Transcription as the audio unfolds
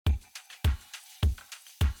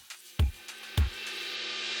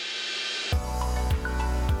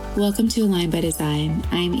Welcome to Align by Design.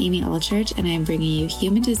 I'm Amy Allchurch, and I'm bringing you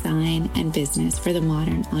human design and business for the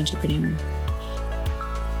modern entrepreneur.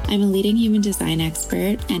 I'm a leading human design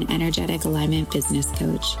expert and energetic alignment business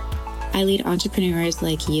coach. I lead entrepreneurs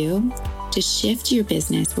like you to shift your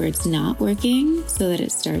business where it's not working so that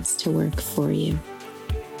it starts to work for you.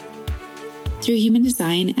 Through human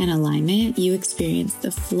design and alignment, you experience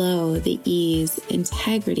the flow, the ease,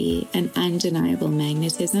 integrity, and undeniable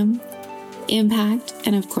magnetism, impact,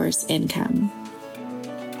 and of course, income.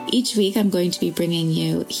 Each week, I'm going to be bringing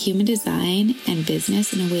you human design and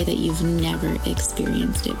business in a way that you've never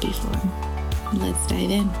experienced it before. Let's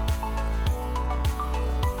dive in.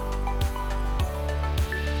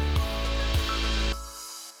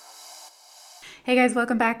 Hey guys,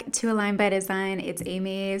 welcome back to Align by Design. It's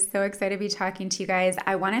Amy. So excited to be talking to you guys.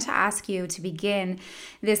 I wanted to ask you to begin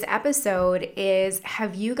this episode is,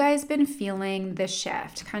 have you guys been feeling the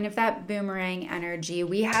shift? Kind of that boomerang energy.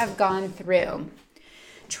 We have gone through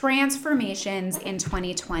transformations in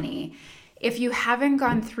 2020. If you haven't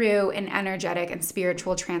gone through an energetic and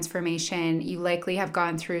spiritual transformation, you likely have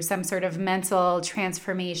gone through some sort of mental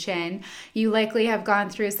transformation. You likely have gone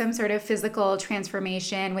through some sort of physical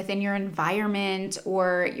transformation within your environment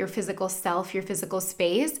or your physical self, your physical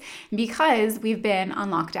space, because we've been on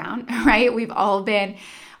lockdown, right? We've all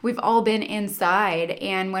been inside,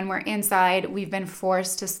 and when we're inside, we've been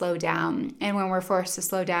forced to slow down. And when we're forced to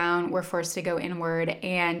slow down, we're forced to go inward.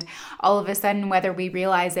 And all of a sudden, whether we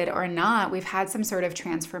realize it or not, we've had some sort of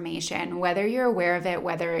transformation, whether you're aware of it,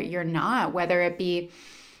 whether you're not, whether it be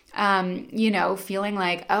feeling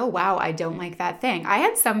like, oh, wow, I don't like that thing. I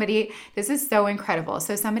had somebody, this is so incredible.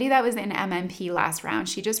 So somebody that was in MMP last round,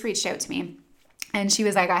 she just reached out to me. And she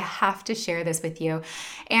was like, I have to share this with you.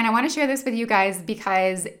 And I want to share this with you guys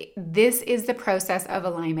because this is the process of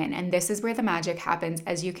alignment. And this is where the magic happens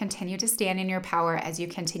as you continue to stand in your power, as you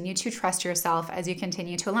continue to trust yourself, as you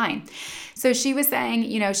continue to align. So she was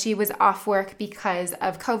saying, she was off work because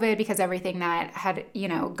of COVID, because everything that had,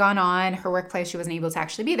 gone on, her workplace, she wasn't able to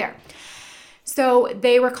actually be there. So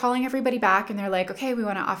they were calling everybody back and they're like, okay, we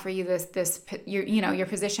want to offer you your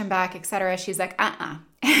position back, etc. She's like,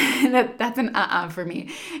 that's an for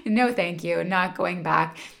me. No, thank you. Not going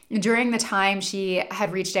back. During the time she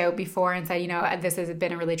had reached out before and said, this has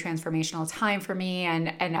been a really transformational time for me.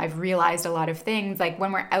 And I've realized a lot of things. Like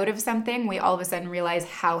when we're out of something, we all of a sudden realize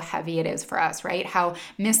how heavy it is for us, right? How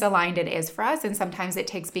misaligned it is for us. And sometimes it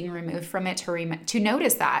takes being removed from it to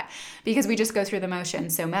notice that, because we just go through the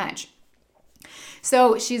motions so much.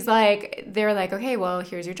 So they're like, okay, well,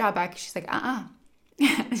 here's your job back. She's like,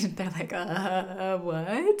 They're like,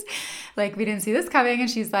 what? Like, we didn't see this coming. And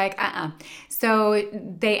she's like, So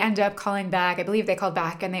they end up calling back. I believe they called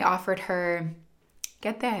back and they offered her,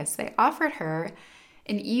 get this, they offered her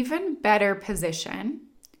an even better position.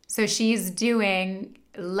 So she's doing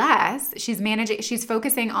less. She's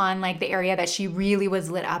focusing on like the area that she really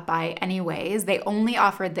was lit up by anyways. They only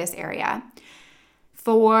offered this area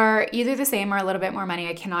for either the same or a little bit more money.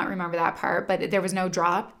 I cannot remember that part, but there was no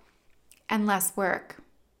drop, and less work,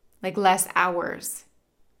 like less hours.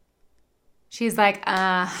 She's like,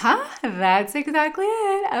 that's exactly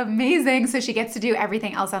it. Amazing. So she gets to do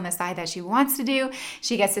everything else on the side that she wants to do.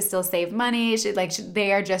 She gets to still save money.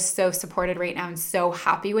 They are just so supported right now and so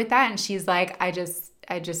happy with that. And she's like, I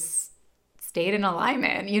just stayed in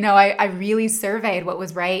alignment. I really surveyed what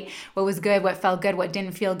was right, what was good, what felt good, what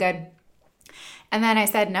didn't feel good. And then I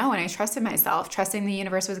said no, and I trusted myself, trusting the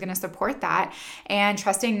universe was going to support that, and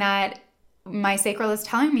trusting that my sacral is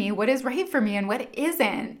telling me what is right for me and what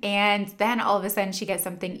isn't. And then all of a sudden she gets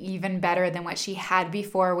something even better than what she had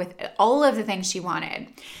before with all of the things she wanted.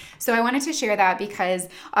 So I wanted to share that because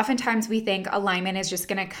oftentimes we think alignment is just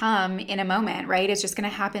going to come in a moment, right? It's just going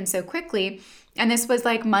to happen so quickly. And this was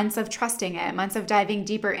like months of trusting it, months of diving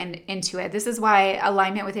deeper into it. This is why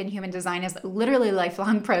alignment within human design is literally a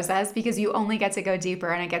lifelong process, because you only get to go deeper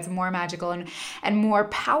and it gets more magical and more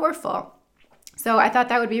powerful. So I thought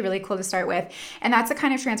that would be really cool to start with. And that's the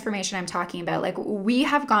kind of transformation I'm talking about. Like, we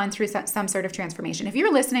have gone through some sort of transformation. If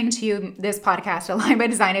you're listening to this podcast, Align by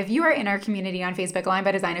Design, if you are in our community on Facebook, Align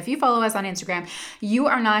by Design, if you follow us on Instagram, you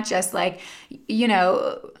are not just like,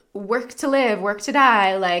 work to live, work to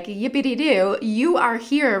die, like yippity-doo. You are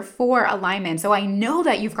here for alignment. So I know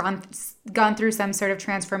that you've gone through some sort of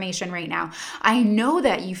transformation right now. I know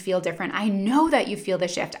that you feel different. I know that you feel the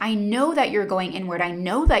shift. I know that you're going inward. I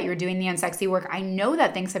know that you're doing the unsexy work. I know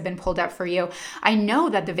that things have been pulled up for you. I know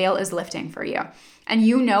that the veil is lifting for you. And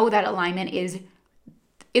you know that alignment is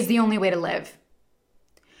the only way to live.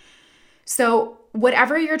 So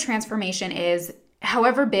whatever your transformation is,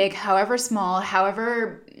 however big, however small,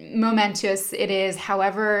 however momentous it is,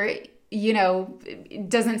 however, it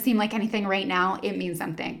doesn't seem like anything right now, it means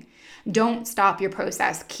something. Don't stop your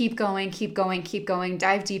process. Keep going, keep going, keep going.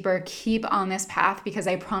 Dive deeper. Keep on this path, because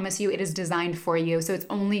I promise you it is designed for you. So it's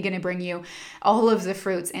only going to bring you all of the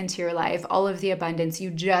fruits into your life, all of the abundance. You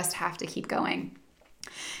just have to keep going.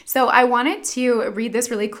 So I wanted to read this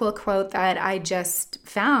really cool quote that I just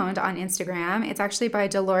found on Instagram. It's actually by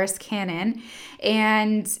Dolores Cannon,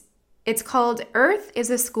 and it's called "Earth is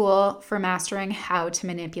a School for Mastering How to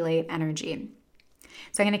Manipulate Energy."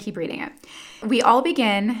 So I'm going to keep reading it. We all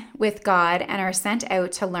begin with God and are sent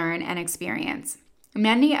out to learn and experience.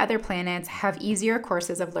 Many other planets have easier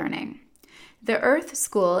courses of learning. The Earth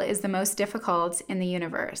School is the most difficult in the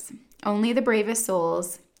universe. Only the bravest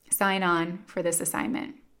souls sign on for this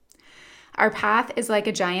assignment. Our path is like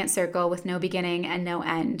a giant circle with no beginning and no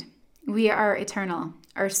end. We are eternal.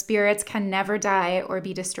 Our spirits can never die or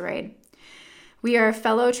be destroyed. We are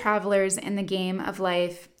fellow travelers in the game of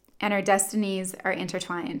life, and our destinies are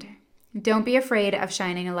intertwined. Don't be afraid of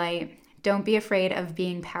shining a light. Don't be afraid of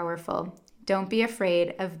being powerful. Don't be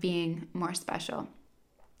afraid of being more special.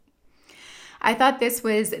 I thought this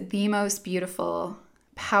was the most beautiful,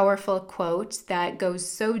 powerful quote that goes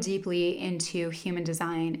so deeply into human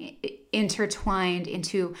design, intertwined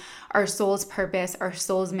into our soul's purpose, our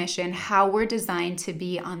soul's mission, how we're designed to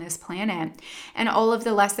be on this planet, and all of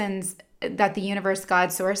the lessons that the universe,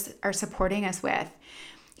 God, source are supporting us with.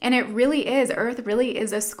 And it really is, Earth really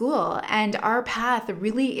is a school, and our path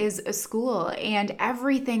really is a school, and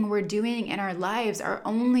everything we're doing in our lives are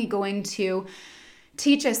only going to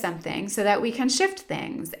teach us something so that we can shift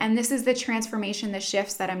things. And this is the transformation, the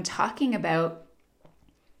shifts that I'm talking about.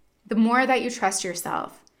 The more that you trust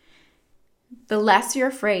yourself, the less you're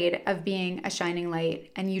afraid of being a shining light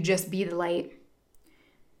and you just be the light.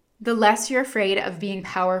 The less you're afraid of being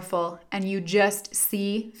powerful and you just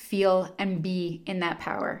see, feel, and be in that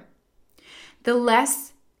power. The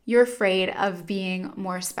less you're afraid of being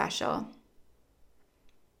more special.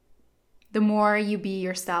 The more you be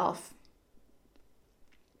yourself,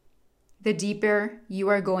 the deeper you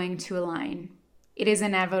are going to align. It is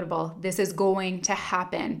inevitable. This is going to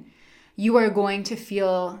happen. You are going to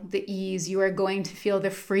feel the ease. You are going to feel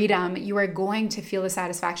the freedom. You are going to feel the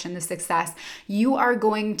satisfaction, the success. You are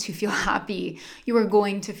going to feel happy. You are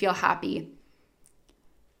going to feel happy.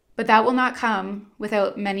 But that will not come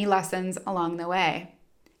without many lessons along the way.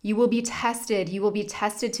 You will be tested. You will be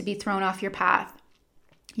tested to be thrown off your path.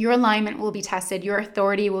 Your alignment will be tested. Your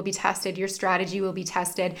authority will be tested. Your strategy will be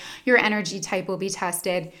tested. Your energy type will be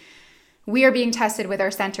tested. We are being tested with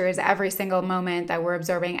our centers every single moment that we're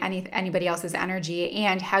absorbing anybody else's energy,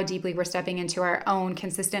 and how deeply we're stepping into our own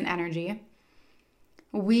consistent energy.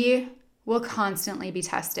 We will constantly be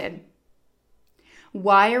tested.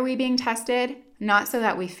 Why are we being tested? Not so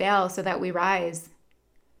that we fail, so that we rise.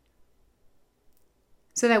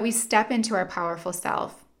 So that we step into our powerful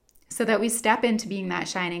self. So that we step into being that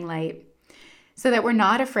shining light. So that we're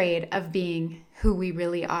not afraid of being who we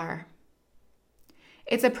really are.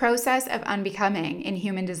 It's a process of unbecoming in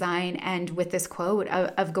human design, and with this quote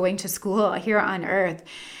of going to school here on Earth.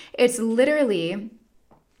 It's literally,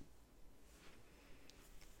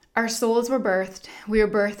 our souls were birthed. We were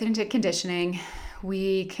birthed into conditioning.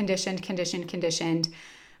 We conditioned,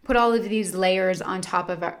 put all of these layers on top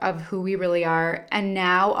of who we really are. And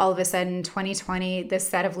now all of a sudden, 2020, this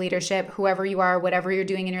set of leadership, whoever you are, whatever you're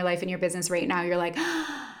doing in your life, in your business right now, you're like,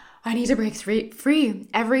 I need to break free.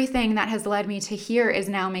 Everything that has led me to here is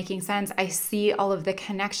now making sense. I see all of the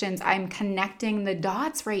connections. I'm connecting the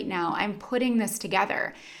dots right now. I'm putting this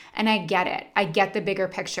together, and I get it. I get the bigger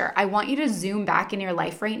picture. I want you to zoom back in your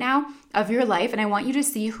life right now, and I want you to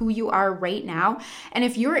see who you are right now. And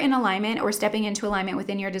if you're in alignment or stepping into alignment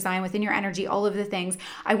within your design, within your energy, all of the things,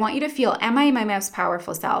 I want you to feel, am I my most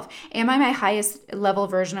powerful self? Am I my highest level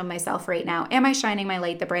version of myself right now? Am I shining my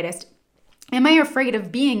light the brightest? Am I afraid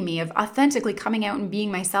of being me, of authentically coming out and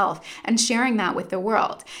being myself and sharing that with the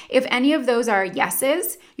world? If any of those are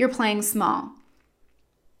yeses, you're playing small.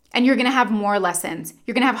 And you're going to have more lessons.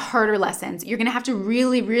 You're going to have harder lessons. You're going to have to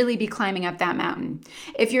really, really be climbing up that mountain.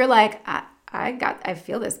 If you're like, I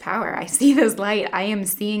feel this power. I see this light. I am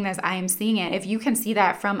seeing this. I am seeing it. If you can see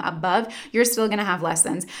that from above, you're still going to have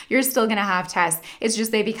lessons. You're still going to have tests. It's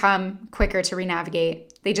just they become quicker to renavigate.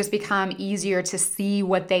 They just become easier to see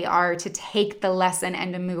what they are, to take the lesson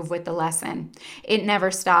and to move with the lesson. It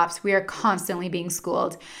never stops. We are constantly being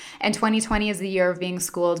schooled. And 2020 is the year of being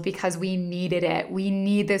schooled because we needed it. We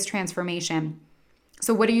need this transformation.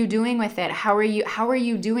 So what are you doing with it? How are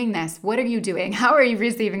you doing this? What are you doing? How are you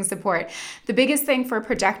receiving support? The biggest thing for a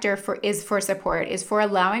projector is for support, is for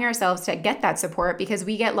allowing ourselves to get that support, because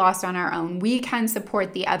we get lost on our own. We can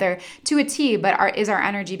support the other to a T, but is our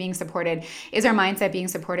energy being supported? Is our mindset being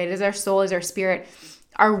supported? Is our soul, is our spirit,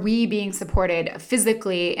 are we being supported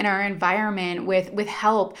physically in our environment with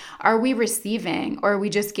help? Are we receiving, or are we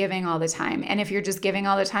just giving all the time? And if you're just giving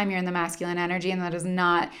all the time, you're in the masculine energy, and that is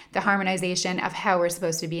not the harmonization of how we're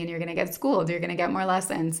supposed to be, and you're going to get schooled. You're going to get more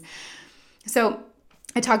lessons. So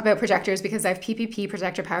I talk about projectors because I have PPP,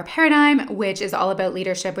 Projector Power Paradigm, which is all about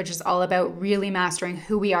leadership, which is all about really mastering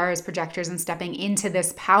who we are as projectors and stepping into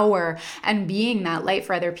this power and being that light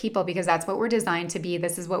for other people, because that's what we're designed to be.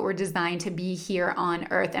 This is what we're designed to be here on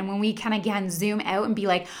earth. And when we can, again, zoom out and be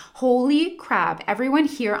like, holy crap, everyone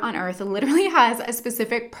here on earth literally has a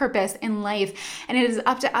specific purpose in life. And it is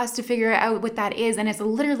up to us to figure out what that is. And it's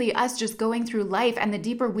literally us just going through life. And the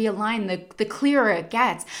deeper we align, the clearer it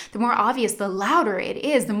gets, the more obvious, the louder it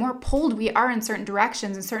is, the more pulled we are in certain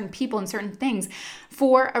directions and certain people and certain things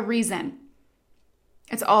for a reason.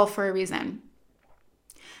 It's all for a reason.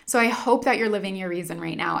 So I hope that you're living your reason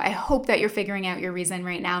right now. I hope that you're figuring out your reason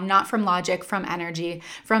right now, not from logic, from energy,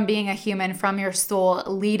 from being a human, from your soul,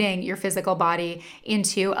 leading your physical body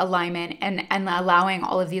into alignment and allowing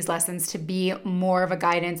all of these lessons to be more of a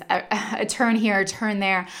guidance, a turn here, a turn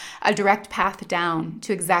there, a direct path down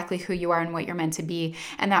to exactly who you are and what you're meant to be.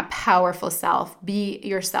 And that powerful self, be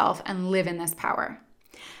yourself and live in this power.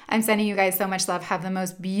 I'm sending you guys so much love. Have the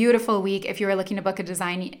most beautiful week. If you are looking to book a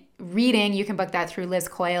design reading, you can book that through Liz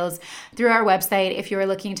Coyles, through our website. If you are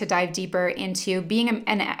looking to dive deeper into being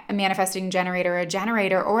a manifesting generator, a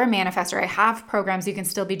generator, or a manifestor, I have programs you can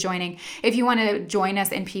still be joining. If you want to join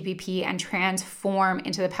us in PPP and transform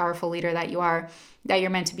into the powerful leader that you are, that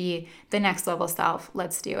you're meant to be, the next level self,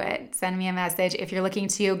 let's do it. Send me a message. If you're looking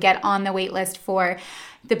to get on the wait list for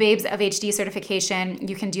the Babes of HD certification,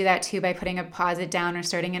 you can do that too by putting a deposit down or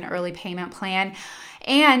starting an early payment plan.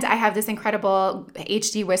 And I have this incredible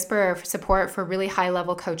HD Whisperer support for really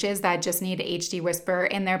high-level coaches that just need HD Whisper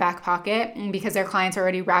in their back pocket because their clients are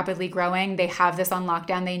already rapidly growing. They have this on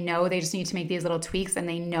lockdown. They know they just need to make these little tweaks, and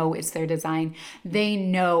they know it's their design. They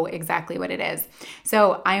know exactly what it is.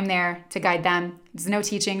 So I am there to guide them. There's no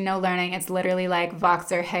teaching, no learning. It's literally like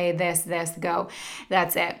Voxer, hey, this, go.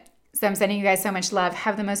 That's it. So I'm sending you guys so much love.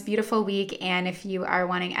 Have the most beautiful week. And if you are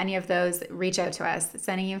wanting any of those, reach out to us.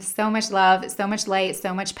 Sending you so much love, so much light,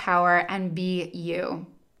 so much power, and be you.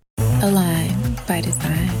 Align by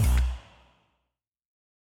Design.